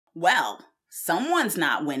Well, someone's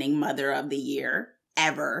not winning Mother of the Year,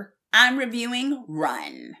 ever. I'm reviewing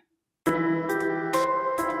Run.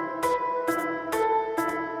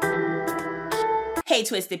 Hey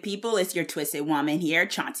Twisted people, it's your Twisted Woman here,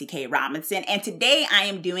 Chauncey K. Robinson, and today I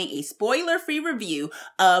am doing a spoiler-free review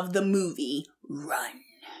of the movie Run.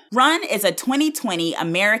 Run is a 2020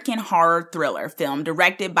 American horror thriller film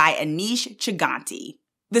directed by Anish Chaganty.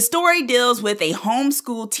 The story deals with a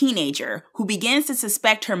homeschooled teenager who begins to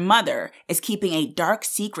suspect her mother is keeping a dark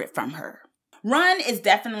secret from her. Run is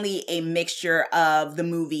definitely a mixture of the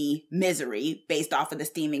movie Misery, based off of the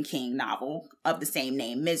Stephen King novel of the same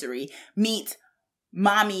name, Misery, meets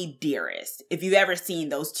Mommie Dearest, if you've ever seen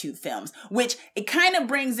those two films, which it kind of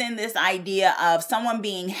brings in this idea of someone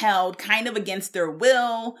being held kind of against their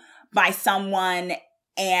will by someone,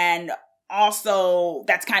 and also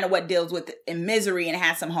that's kind of what deals with in Misery, and it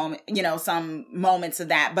has some moments of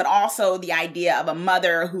that, but also the idea of a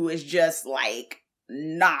mother who is just like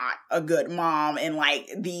not a good mom in like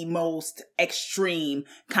the most extreme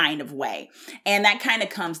kind of way. And that kind of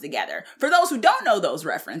comes together. For those who don't know those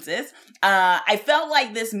references, I felt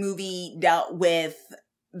like this movie dealt with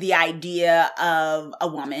the idea of a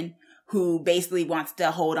woman who basically wants to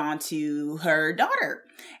hold on to her daughter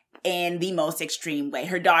in the most extreme way.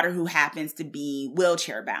 Her daughter who happens to be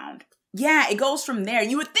wheelchair bound. Yeah, it goes from there.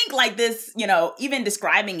 You would think like this, even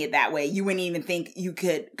describing it that way, you wouldn't even think you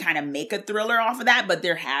could kind of make a thriller off of that, but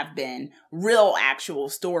there have been real actual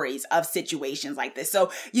stories of situations like this.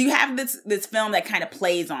 So you have this film that kind of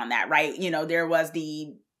plays on that, right? There was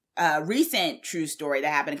the recent true story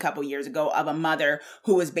that happened a couple years ago of a mother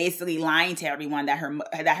who was basically lying to everyone that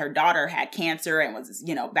her daughter had cancer and was,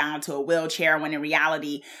 bound to a wheelchair, when in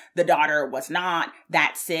reality, the daughter was not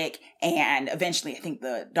that sick. And eventually I think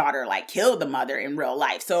the daughter killed the mother in real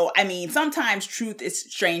life. So, sometimes truth is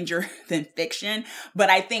stranger than fiction,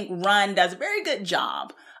 but I think Run does a very good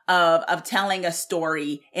job of telling a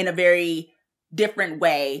story in a very different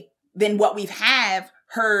way than what we've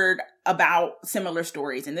heard about similar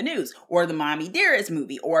stories in the news, or the Mommie Dearest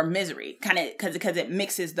movie, or Misery, kind of because it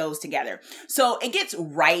mixes those together. So it gets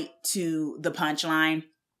right to the punchline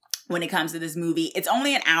when it comes to this movie. It's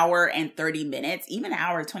only an hour and 30 minutes, even an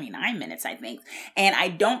hour and 29 minutes, I think. And I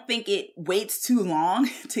don't think it waits too long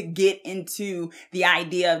to get into the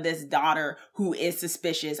idea of this daughter who is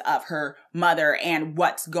suspicious of her mother and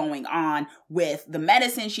what's going on with the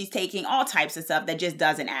medicine she's taking, all types of stuff that just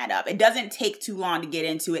doesn't add up. It doesn't take too long to get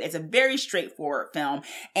into it. It's a very straightforward film.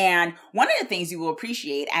 And one of the things you will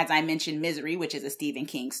appreciate, as I mentioned, Misery, which is a Stephen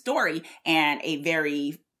King story and a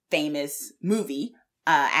very famous movie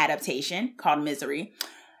adaptation called Misery,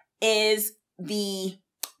 is the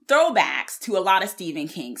throwbacks to a lot of Stephen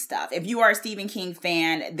King stuff. If you are a Stephen King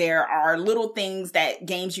fan, there are little games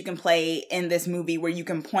you can play in this movie where you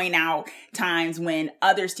can point out times when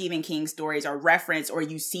other Stephen King stories are referenced or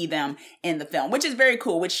you see them in the film, which is very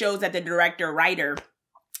cool, which shows that the writer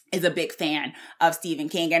is a big fan of Stephen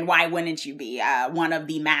King. And why wouldn't you be? One of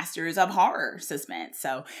the masters of horror suspense.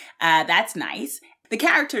 So that's nice. The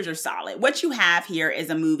characters are solid. What you have here is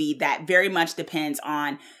a movie that very much depends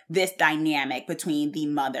on this dynamic between the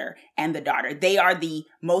mother and the daughter. They are the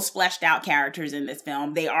most fleshed out characters in this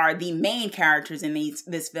film. They are the main characters in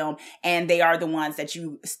this film, and they are the ones that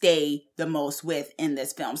you stay the most with in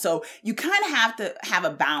this film. So you kind of have to have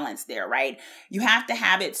a balance there, right? You have to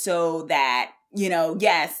have it so that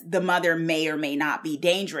yes, the mother may or may not be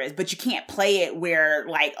dangerous, but you can't play it where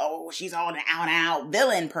she's all an out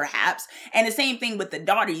villain, perhaps. And the same thing with the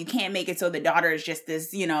daughter. You can't make it so the daughter is just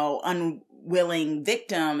this, unwilling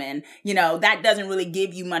victim. And, that doesn't really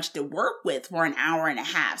give you much to work with for an hour and a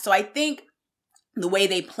half. So I think the way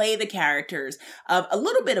they play the characters of a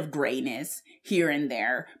little bit of grayness here and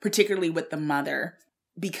there, particularly with the mother,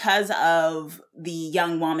 because of the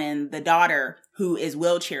young woman, the daughter, who is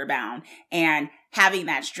wheelchair bound and having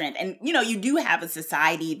that strength. And, you do have a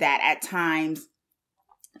society that at times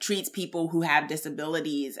treats people who have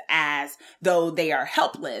disabilities as though they are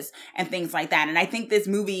helpless and things like that. And I think this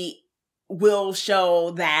movie will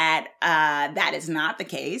show that that is not the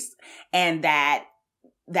case, and that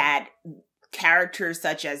characters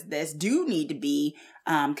such as this do need to be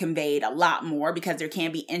conveyed a lot more, because there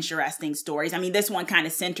can be interesting stories. This one kind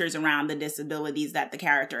of centers around the disabilities that the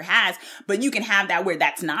character has, but you can have that where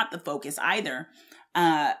that's not the focus either.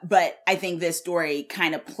 But I think this story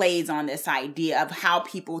kind of plays on this idea of how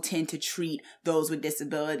people tend to treat those with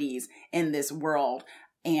disabilities in this world,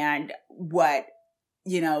 and what,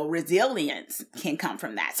 resilience can come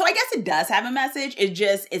from that. So I guess it does have a message. It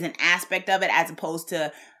just is an aspect of it as opposed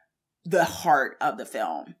to the heart of the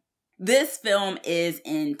film. This film is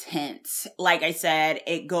intense. Like I said,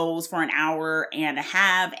 it goes for an hour and a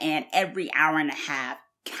half, and every hour and a half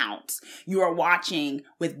counts. You are watching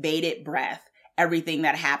with bated breath everything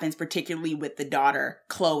that happens, particularly with the daughter,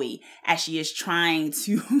 Chloe, as she is trying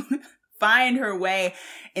to find her way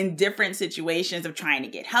in different situations of trying to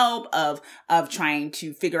get help, of trying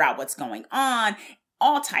to figure out what's going on,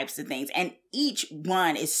 all types of things. And each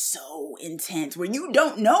one is so intense where you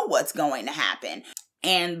don't know what's going to happen.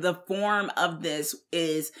 And the form of this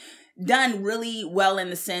is done really well in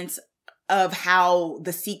the sense of how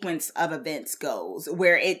the sequence of events goes,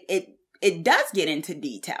 where it does get into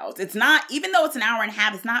details. It's not, even though it's an hour and a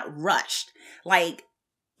half, it's not rushed. Like,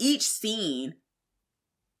 each scene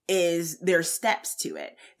there's steps to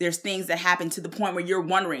it. There's things that happen to the point where you're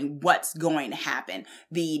wondering what's going to happen.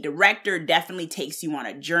 The director definitely takes you on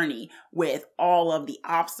a journey with all of the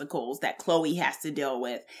obstacles that Chloe has to deal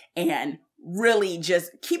with, and really just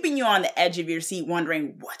keeping you on the edge of your seat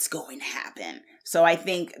wondering what's going to happen. So I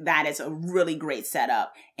think that is a really great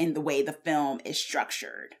setup in the way the film is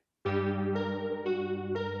structured.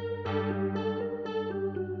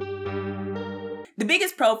 The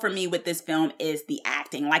biggest pro for me with this film is the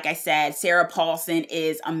acting. Like I said, Sarah Paulson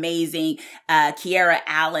is amazing. Kiera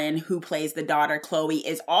Allen, who plays the daughter, Chloe,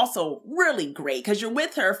 is also really great because you're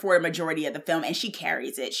with her for a majority of the film and she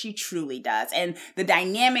carries it. She truly does. And the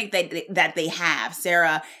dynamic that they have,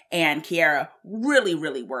 Sarah and Kiera, really,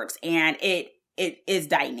 really works. And it is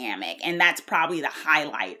dynamic, and that's probably the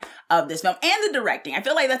highlight of this film. And the directing, I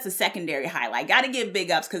feel like that's a secondary highlight. Gotta give big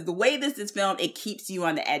ups because the way this is filmed, it keeps you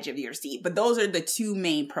on the edge of your seat. But those are the two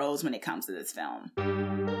main pros when it comes to this film.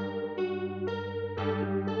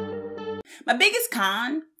 My biggest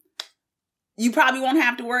con, you probably won't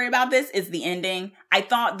have to worry about this, is the ending. I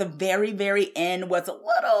thought the very, very end was a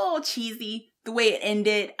little cheesy, the way it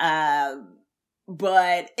ended,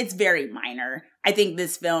 but it's very minor. I think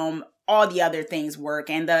this film, all the other things work,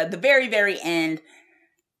 and the very, very end,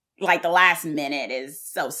 like the last minute, is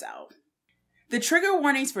so-so. The trigger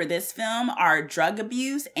warnings for this film are drug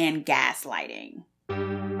abuse and gaslighting.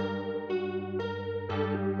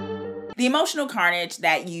 The emotional carnage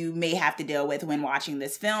that you may have to deal with when watching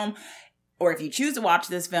this film, or if you choose to watch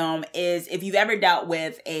this film, is if you've ever dealt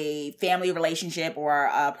with a family relationship or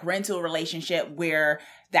a parental relationship where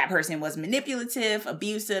that person was manipulative,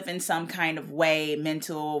 abusive in some kind of way,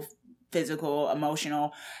 mental, physical,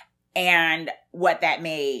 emotional, and what that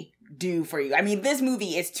may do for you. I mean, this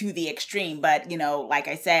movie is to the extreme, but, you know, like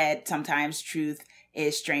I said, sometimes truth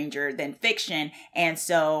is stranger than fiction. And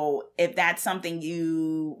so if that's something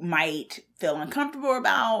you might feel uncomfortable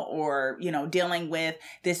about, or, you know, dealing with,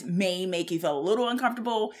 this may make you feel a little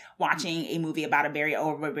uncomfortable watching a movie about a very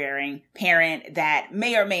overbearing parent that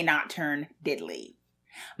may or may not turn diddly.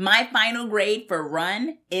 My final grade for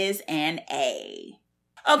Run is an A.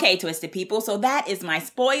 Okay, Twisted People, so that is my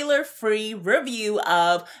spoiler-free review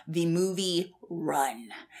of the movie Run.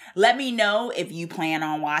 Let me know if you plan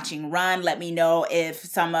on watching Run. Let me know if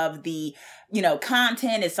some of the,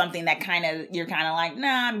 content is something that you're kind of like,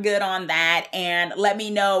 nah, I'm good on that. And let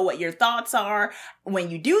me know what your thoughts are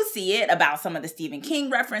when you do see it about some of the Stephen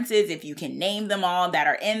King references. If you can name them all that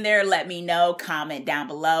are in there, let me know, comment down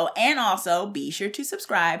below. And also be sure to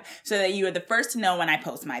subscribe so that you are the first to know when I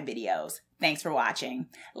post my videos. Thanks for watching.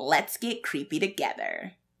 Let's get creepy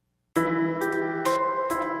together.